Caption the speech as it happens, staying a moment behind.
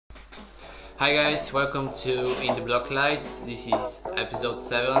Hi guys, welcome to In the Block Lights. This is episode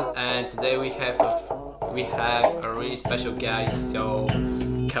 7 and today we have a really special guest, so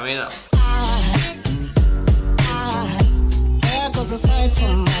coming up.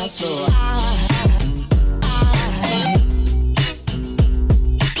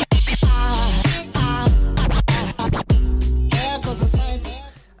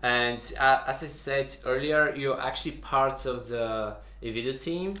 And as I said earlier, you're actually part of the Evedo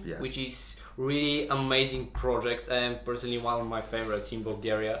team, Yes. which is really amazing project and personally one of my favorites in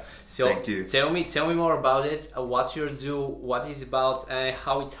Bulgaria. So Thank you. Tell me more about it, what you do, what it's about, and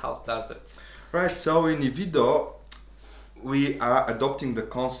how it all started. Right, so in Evedo, we are adopting the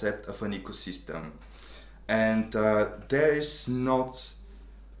concept of an ecosystem, and there is not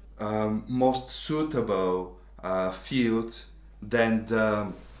most suitable field than the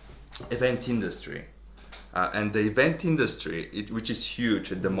event industry. And the event industry, which is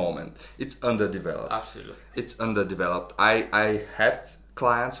huge at the moment, it's underdeveloped. Absolutely. It's underdeveloped. I had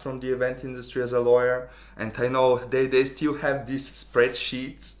clients from the event industry as a lawyer, and I know they still have these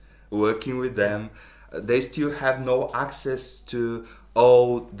spreadsheets working with them. They still have no access to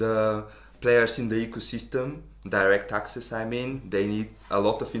all the players in the ecosystem, direct access I mean. They need a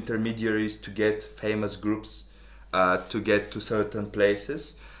lot of intermediaries to get famous groups to get to certain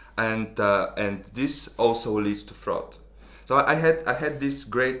places. And this also leads to fraud. So I had this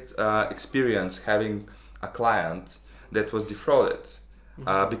great experience having a client that was defrauded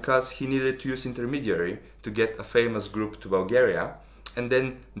because he needed to use intermediary to get a famous group to Bulgaria, and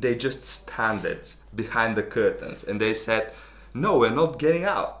then they just standed behind the curtains and they said, "No, we're not getting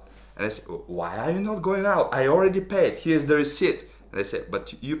out." And I said, "Why are you not going out? I already paid. Here's the receipt." And I said,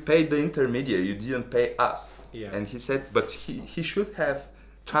 "But you paid the intermediary. You didn't pay us." Yeah. And he said, "But he should have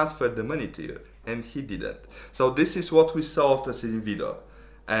transferred the money to you," and he didn't. So this is what we solved as an Evedo,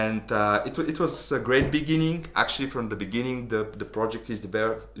 and it was a great beginning. Actually, from the beginning, the project is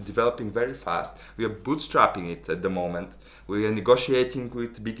developing very fast. We are bootstrapping it at the moment. We are negotiating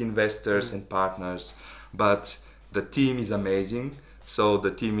with big investors and partners, but the team is amazing. So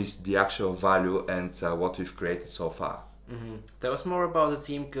the team is the actual value and what we've created so far. Tell us more about the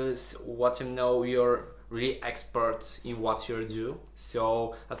team, because what you know, you're really expert in what you do.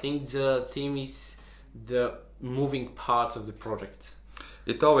 So I think the team is the moving part of the project.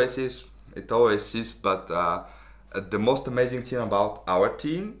 It always is. It always is. But the most amazing thing about our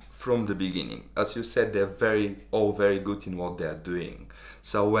team from the beginning, as you said, they're all very good in what they're doing.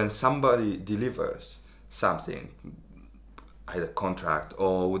 So when somebody delivers something, either contract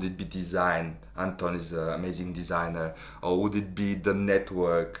or would it be design, Anton is an amazing designer, or would it be the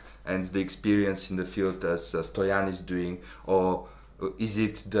network and the experience in the field as Stoyan is doing, or is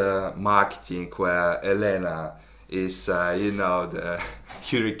it the marketing where Elena is the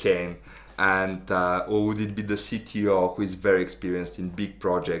hurricane, and or would it be the CTO who is very experienced in big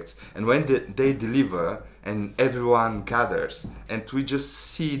projects. And when they deliver and everyone gathers and we just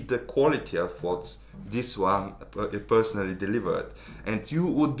see the quality of what this one personally delivered, and you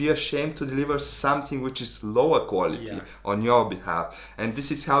would be ashamed to deliver something which is lower quality on your behalf. And this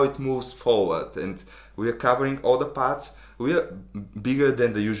is how it moves forward, and we are covering all the parts. We are bigger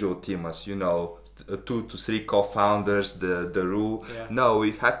than the usual team, as you know, 2 to 3 co-founders, the rule. No,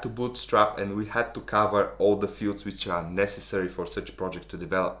 we had to bootstrap and we had to cover all the fields which are necessary for such a project to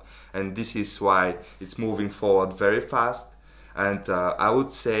develop, and this is why it's moving forward very fast. And I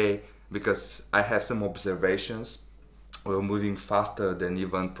would say, because I have some observations, we're moving faster than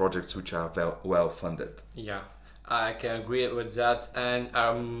even projects which are well funded. Yeah, I can agree with that, and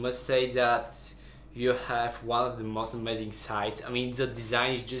I must say that you have one of the most amazing sites. I mean, the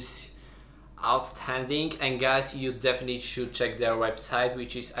design is just outstanding, and guys, you definitely should check their website,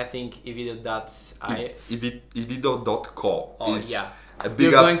 which is, I think, evedo.co. Evedo.co. Oh, It's yeah. a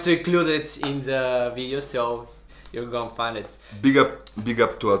big We're up. going to include it in the video, so you're gonna find it. Big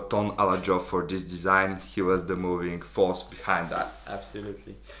up to Anton Alajo for this design. He was the moving force behind that.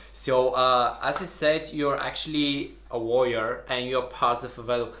 Absolutely. So, as I said, you're actually a warrior and you're part of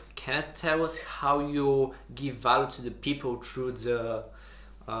Evedo. Can you tell us how you give value to the people through the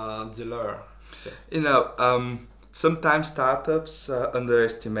lure? Sometimes startups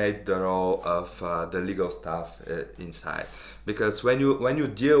underestimate the role of the legal staff inside, because when you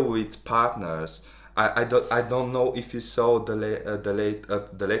deal with partners, I don't know if you saw the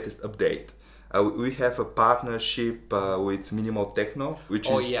latest update. We have a partnership with Minimal Techno, which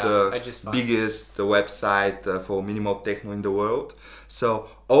is the biggest website for minimal techno in the world. So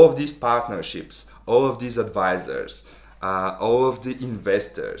all of these partnerships, all of these advisors, all of the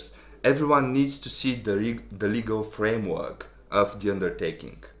investors, everyone needs to see the legal framework of the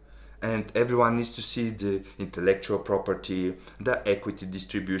undertaking. and everyone needs to see the intellectual property, the equity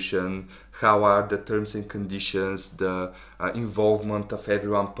distribution, how are the terms and conditions, the involvement of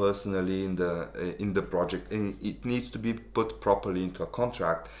everyone personally in the project, and it needs to be put properly into a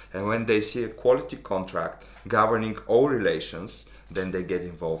contract. And when they see a quality contract governing all relations, then they get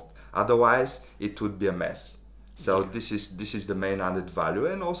involved. Otherwise, it would be a mess. So this is the main added value,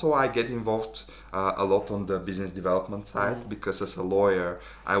 and also I get involved a lot on the business development side, because as a lawyer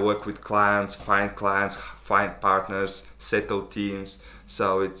I work with clients, find partners, settle teams.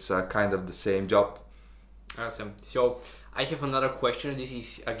 So it's kind of the same job. Awesome. So I have another question. This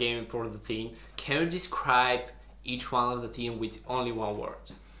is again for the team. Can you describe each one of the team with only one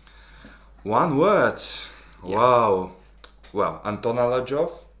word? One word. Yeah. Wow. Well, Antona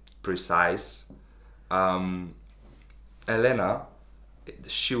Lajov, precise. Elena,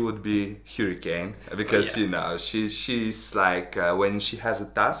 she would be hurricane, because you know she's like when she has a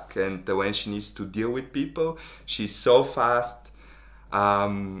task and when she needs to deal with people, she's so fast.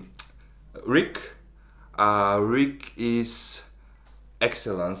 Rick is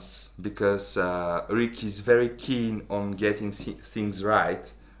excellence, because Rick is very keen on getting things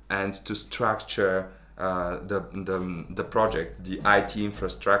right and to structure the project, the IT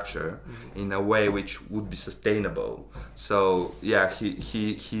infrastructure, in a way which would be sustainable. So yeah,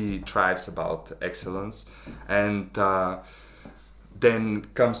 he thrives about excellence. And then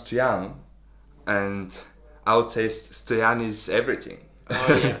comes Stoyan, and I would say Stoyan is everything.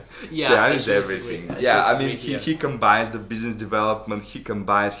 Oh yeah, yeah. Stoyan is everything. Yeah, I mean he combines the business development, he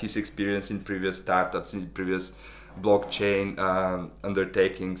combines his experience in previous startups, in previous blockchain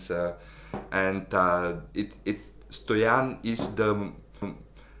undertakings. And Stoyan is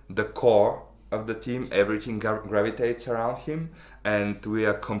the core of the team. Everything gravitates around him, and we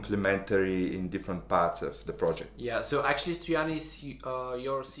are complementary in different parts of the project. Yeah. So actually, Stoyan is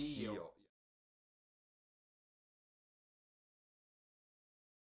your CEO.